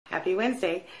Happy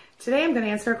Wednesday. Today I'm going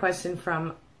to answer a question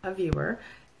from a viewer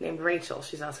named Rachel.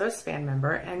 She's also a SPAN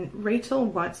member, and Rachel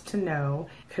wants to know,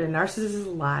 could a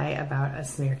narcissist lie about a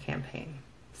smear campaign?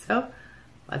 So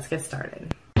let's get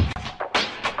started.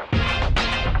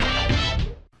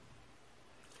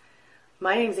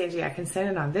 My name is Angie Atkinson,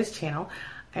 and on this channel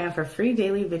I offer free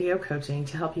daily video coaching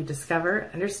to help you discover,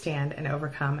 understand, and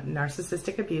overcome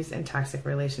narcissistic abuse and toxic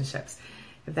relationships.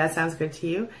 If that sounds good to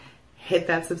you, hit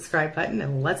that subscribe button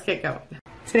and let's get going.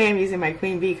 Today I'm using my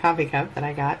Queen Bee coffee cup that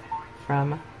I got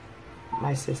from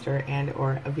my sister and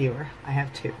or a viewer. I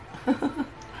have two.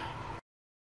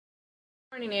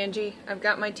 Morning, Angie. I've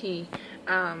got my tea.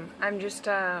 I'm just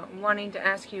wanting to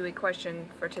ask you a question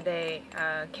for today.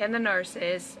 Can the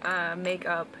narcissist make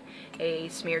up a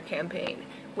smear campaign?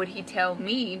 Would he tell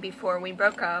me before we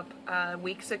broke up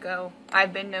weeks ago?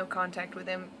 I've been no contact with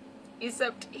him,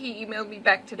 except he emailed me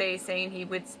back today saying he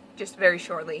would, just very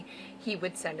shortly, he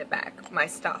would send it back, my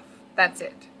stuff. That's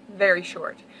it. Very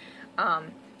short.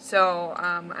 I'm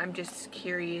just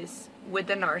curious, would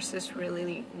the narcissist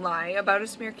really lie about a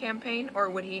smear campaign, or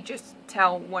would he just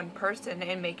tell one person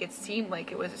and make it seem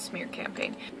like it was a smear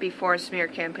campaign? Before a smear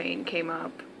campaign came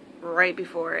up, right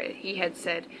before it, he had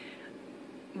said,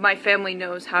 my family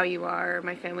knows how you are,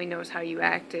 my family knows how you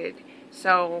acted,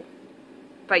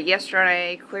 but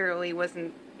yesterday clearly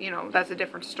wasn't, that's a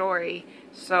different story.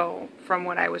 So from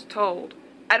what I was told,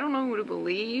 I don't know who to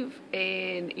believe,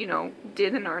 and,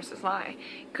 did the narcissist lie?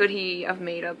 Could he have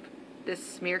made up this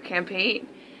smear campaign,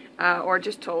 or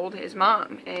just told his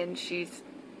mom, and she's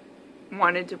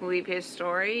wanted to believe his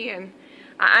story? And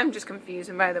I'm just confused.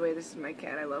 And by the way, this is my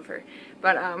cat. I love her.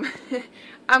 But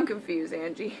I'm confused,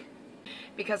 Angie,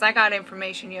 because I got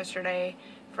information yesterday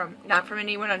from, not from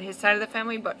anyone on his side of the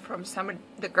family, but from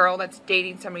the girl that's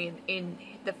dating somebody in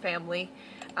the family,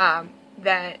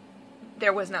 that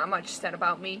there was not much said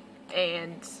about me,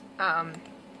 and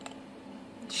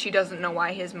she doesn't know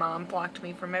why his mom blocked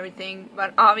me from everything,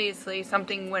 but obviously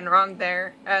something went wrong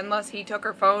there, unless he took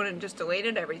her phone and just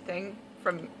deleted everything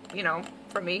from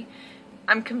me.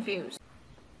 I'm confused.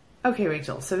 Okay,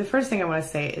 Rachel, so the first thing I want to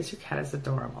say is your cat is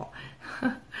adorable.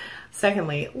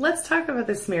 Secondly, let's talk about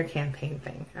the smear campaign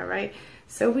thing, all right?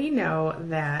 So we know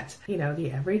that,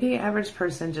 the everyday average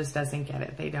person just doesn't get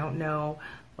it. They don't know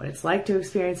what it's like to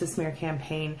experience a smear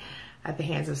campaign at the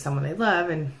hands of someone they love,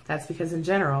 and that's because in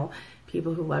general,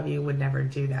 people who love you would never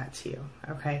do that to you,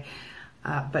 okay?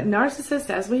 But narcissists,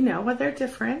 as we know, they're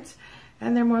different,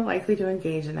 and they're more likely to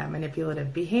engage in that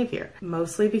manipulative behavior,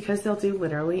 mostly because they'll do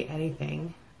literally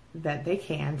anything that they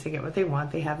can to get what they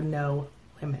want. They have no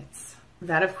limits.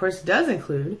 That, of course, does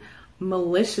include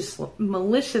malicious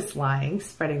lying,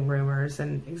 spreading rumors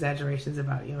and exaggerations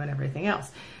about you and everything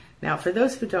else. Now, for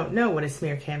those who don't know what a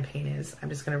smear campaign is, I'm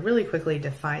just going to really quickly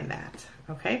define that,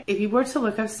 okay? If you were to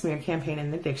look up smear campaign in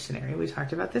the dictionary, we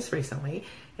talked about this recently,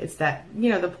 it's that,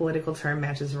 the political term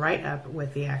matches right up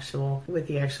with the actual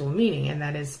meaning, and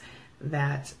that is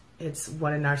that it's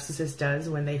what a narcissist does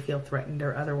when they feel threatened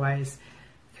or otherwise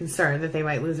concerned that they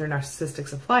might lose their narcissistic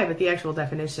supply. But the actual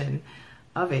definition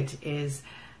of it is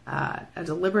a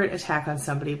deliberate attack on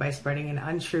somebody by spreading an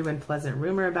untrue and pleasant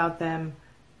rumor about them,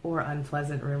 or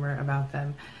unpleasant rumor about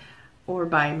them, or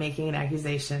by making an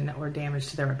accusation or damage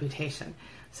to their reputation.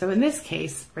 So in this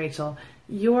case, Rachel,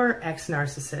 your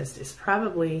ex-narcissist is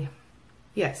probably,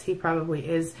 yes, he probably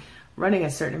is running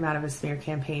a certain amount of a smear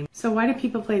campaign. So why do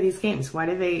people play these games? Why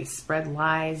do they spread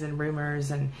lies and rumors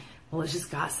and malicious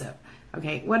gossip?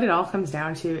 Okay, what it all comes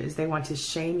down to is they want to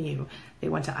shame you. They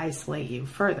want to isolate you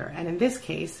further. And in this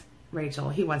case, Rachel,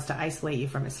 he wants to isolate you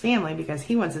from his family because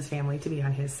he wants his family to be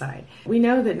on his side. We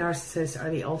know that narcissists are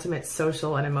the ultimate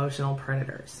social and emotional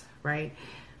predators, right?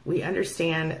 We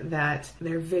understand that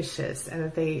they're vicious and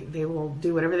that they will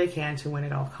do whatever they can to win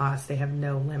at all costs. They have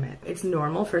no limit. It's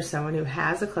normal for someone who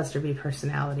has a cluster B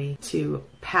personality to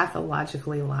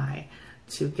pathologically lie,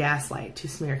 to gaslight, to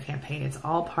smear campaign. It's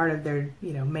all part of their,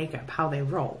 makeup, how they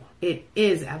roll. It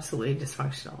is absolutely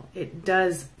dysfunctional. It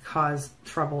does cause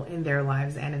trouble in their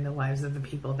lives and in the lives of the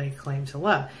people they claim to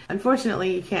love.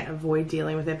 Unfortunately, you can't avoid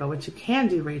dealing with it, but what you can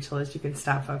do, Rachel, is you can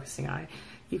stop focusing on it.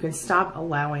 You can stop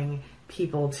allowing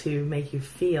people to make you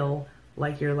feel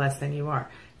like you're less than you are.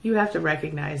 You have to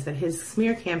recognize that his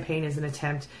smear campaign is an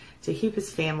attempt to keep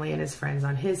his family and his friends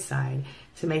on his side,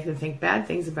 to make them think bad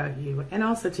things about you, and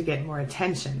also to get more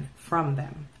attention from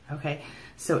them, okay?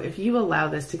 So if you allow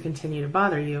this to continue to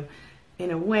bother you, in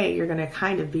a way, you're going to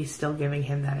kind of be still giving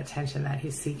him that attention that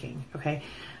he's seeking, okay?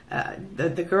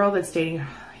 The girl that's dating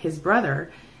his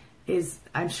brother is,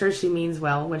 I'm sure she means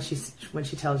well when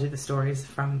she tells you the stories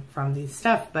from these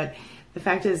stuff, but the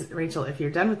fact is, Rachel, if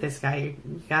you're done with this guy,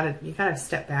 you gotta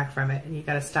step back from it, and you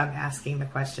gotta stop asking the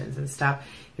questions, and stop.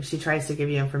 If she tries to give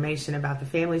you information about the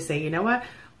family, say, you know what,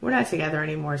 we're not together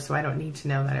anymore, so I don't need to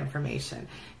know that information.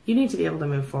 You need to be able to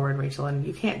move forward, Rachel, and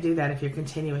you can't do that if you're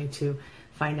continuing to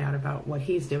find out about what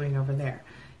he's doing over there.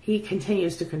 He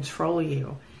continues to control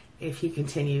you if he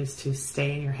continues to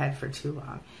stay in your head for too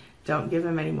long. Don't give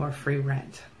him any more free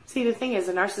rent. See, the thing is,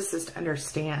 a narcissist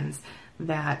understands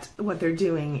that what they're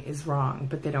doing is wrong,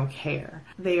 but they don't care.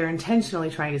 They are intentionally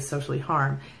trying to socially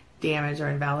harm, damage, or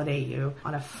invalidate you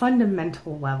on a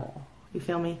fundamental level. You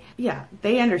feel me? Yeah,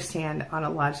 they understand on a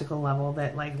logical level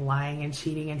that like lying and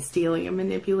cheating and stealing and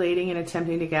manipulating and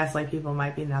attempting to gaslight people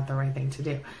might be not the right thing to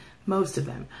do. Most of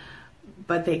them.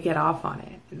 But they get off on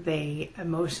it. They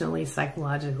emotionally,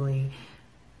 psychologically,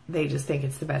 they just think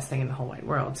it's the best thing in the whole wide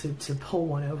world to pull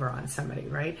one over on somebody,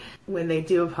 right? When they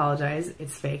do apologize,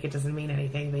 it's fake. It doesn't mean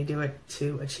anything. They do it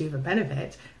to achieve a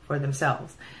benefit for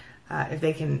themselves. If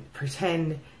they can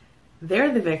pretend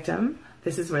they're the victim,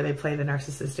 this is where they play the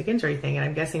narcissistic injury thing. And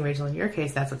I'm guessing, Rachel, in your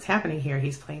case, that's what's happening here.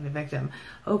 He's playing the victim.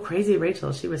 Oh, crazy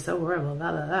Rachel. She was so horrible,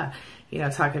 blah, blah, blah. You know,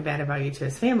 talking bad about you to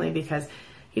his family because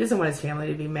he doesn't want his family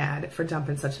to be mad for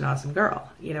dumping such an awesome girl.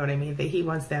 You know what I mean? That he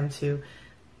wants them to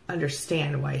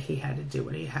understand why he had to do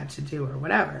what he had to do or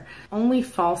whatever. Only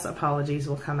false apologies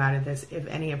will come out of this, if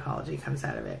any apology comes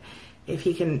out of it. If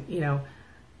he can, you know,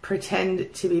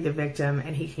 pretend to be the victim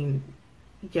and he can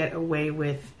get away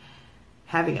with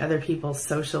having other people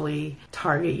socially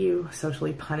target you,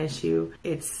 socially punish you,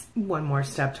 it's one more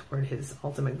step toward his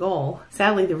ultimate goal.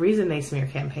 Sadly, the reason they smear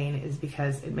campaign is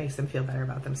because it makes them feel better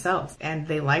about themselves. And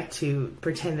they like to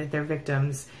pretend that they're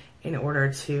victims in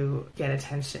order to get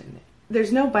attention.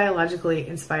 There's no biologically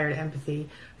inspired empathy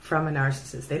from a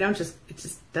narcissist. It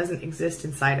just doesn't exist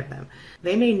inside of them.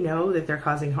 They may know that they're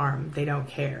causing harm. They don't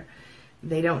care.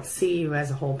 They don't see you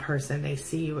as a whole person. They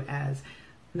see you as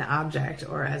an object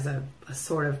or as a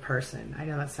sort of person. I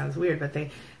know that sounds weird, but they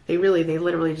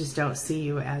literally just don't see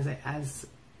you as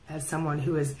someone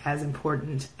who is as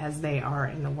important as they are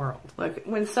in the world. Look,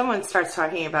 when someone starts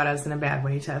talking about us in a bad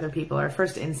way to other people, our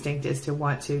first instinct is to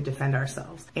want to defend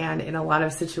ourselves. And in a lot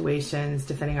of situations,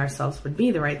 defending ourselves would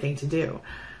be the right thing to do.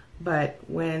 But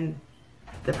when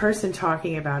the person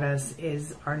talking about us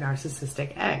is our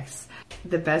narcissistic ex,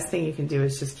 the best thing you can do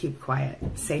is just keep quiet,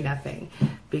 say nothing,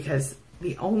 because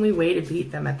the only way to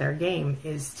beat them at their game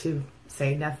is to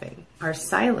say nothing. Our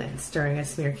silence during a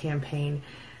smear campaign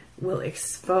will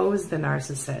expose the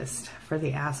narcissist for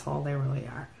the asshole they really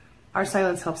are. Our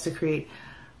silence helps to create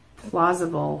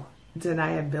plausible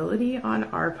deniability on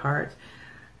our part.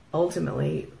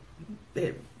 Ultimately,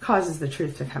 it causes the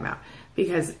truth to come out,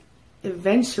 because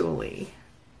eventually,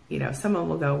 you know, someone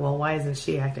will go, well, why isn't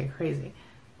she acting crazy?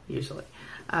 Usually.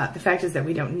 The fact is that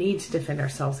we don't need to defend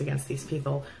ourselves against these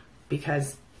people,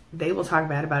 because they will talk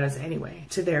bad about us anyway,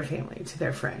 to their family, to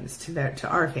their friends, to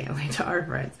our family, to our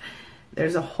friends.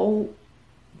 There's a whole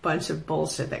bunch of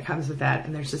bullshit that comes with that,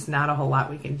 and there's just not a whole lot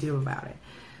we can do about it.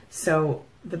 So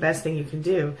the best thing you can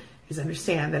do is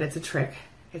understand that it's a trick.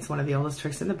 It's one of the oldest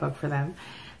tricks in the book for them.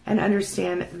 And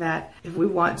understand that if we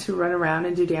want to run around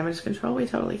and do damage control, we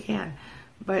totally can.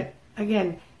 But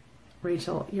again,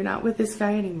 Rachel, you're not with this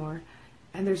guy anymore.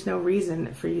 And there's no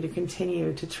reason for you to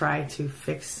continue to try to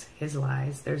fix his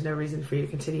lies. There's no reason for you to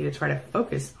continue to try to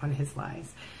focus on his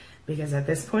lies. Because at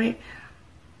this point,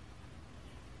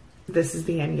 this is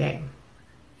the end game.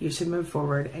 You should move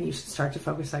forward, and you should start to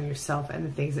focus on yourself and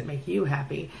the things that make you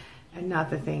happy, and not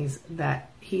the things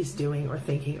that he's doing or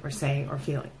thinking or saying or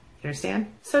feeling. You understand?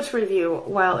 So to review,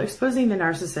 while exposing the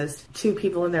narcissist to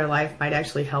people in their life might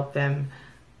actually help them,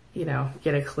 you know,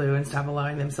 get a clue and stop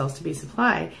allowing themselves to be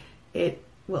supplied, it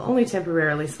will only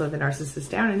temporarily slow the narcissist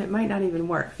down, and it might not even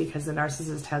work, because the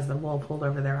narcissist has the wool pulled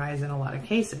over their eyes in a lot of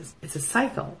cases. It's a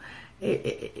cycle.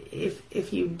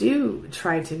 If you do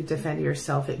try to defend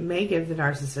yourself, it may give the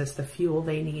narcissist the fuel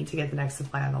they need to get the next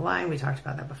supply on the line. We talked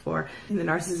about that before. In the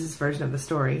narcissist version of the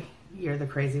story, you're the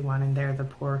crazy one and they're the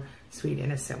poor, sweet,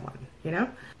 innocent one. You know?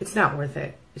 It's not worth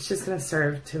it. It's just going to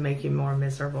serve to make you more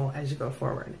miserable as you go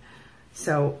forward.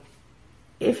 So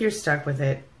if you're stuck with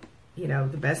it, you know,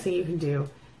 the best thing you can do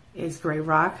is gray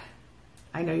rock.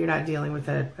 I know you're not dealing with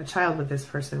a child with this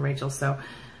person, Rachel, so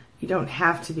you don't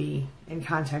have to be in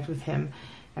contact with him.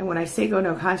 And when I say go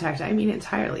no contact, I mean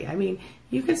entirely. I mean,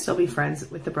 you can still be friends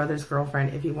with the brother's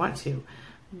girlfriend if you want to,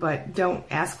 but don't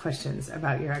ask questions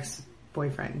about your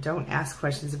ex-boyfriend. Don't ask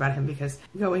questions about him, because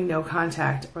going no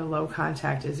contact or low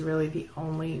contact is really the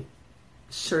only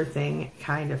sure thing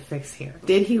kind of fix here.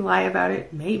 Did he lie about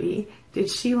it? Maybe. Did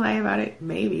she lie about it?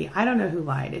 Maybe. I don't know who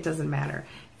lied. It doesn't matter.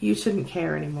 You shouldn't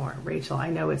care anymore, Rachel. I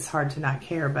know it's hard to not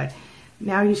care, but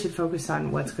now you should focus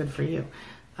on what's good for you.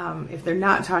 If they're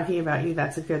not talking about you,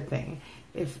 that's a good thing.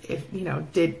 If you know,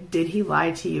 did he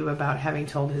lie to you about having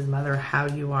told his mother how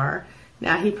you are?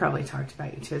 Now, he probably talked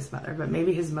about you to his mother, but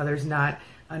maybe his mother's not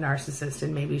a narcissist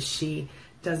and maybe she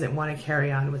doesn't want to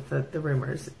carry on with the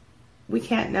rumors. We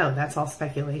can't know. That's all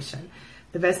speculation.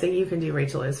 The best thing you can do,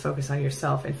 Rachel, is focus on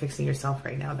yourself and fixing yourself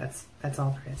right now. That's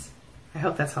all there is. I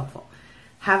hope that's helpful.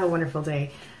 Have a wonderful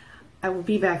day. I will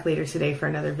be back later today for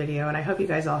another video, and I hope you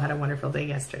guys all had a wonderful day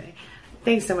yesterday.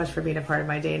 Thanks so much for being a part of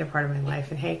my day and a part of my life.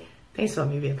 And hey, thanks for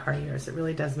letting me be a part of yours. It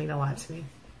really does mean a lot to me.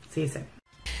 See you soon.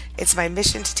 It's my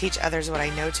mission to teach others what I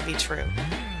know to be true.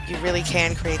 You really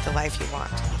can create the life you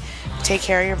want. Take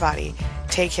care of your body.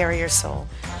 Take care of your soul.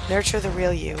 Nurture the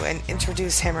real you and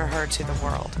introduce him or her to the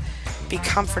world. Be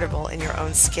comfortable in your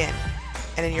own skin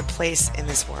and in your place in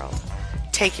this world.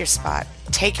 Take your spot.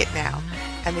 Take it now.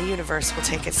 And the universe will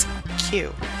take its cue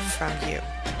from you.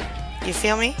 You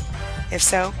feel me? If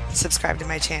so, subscribe to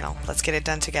my channel. Let's get it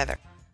done together.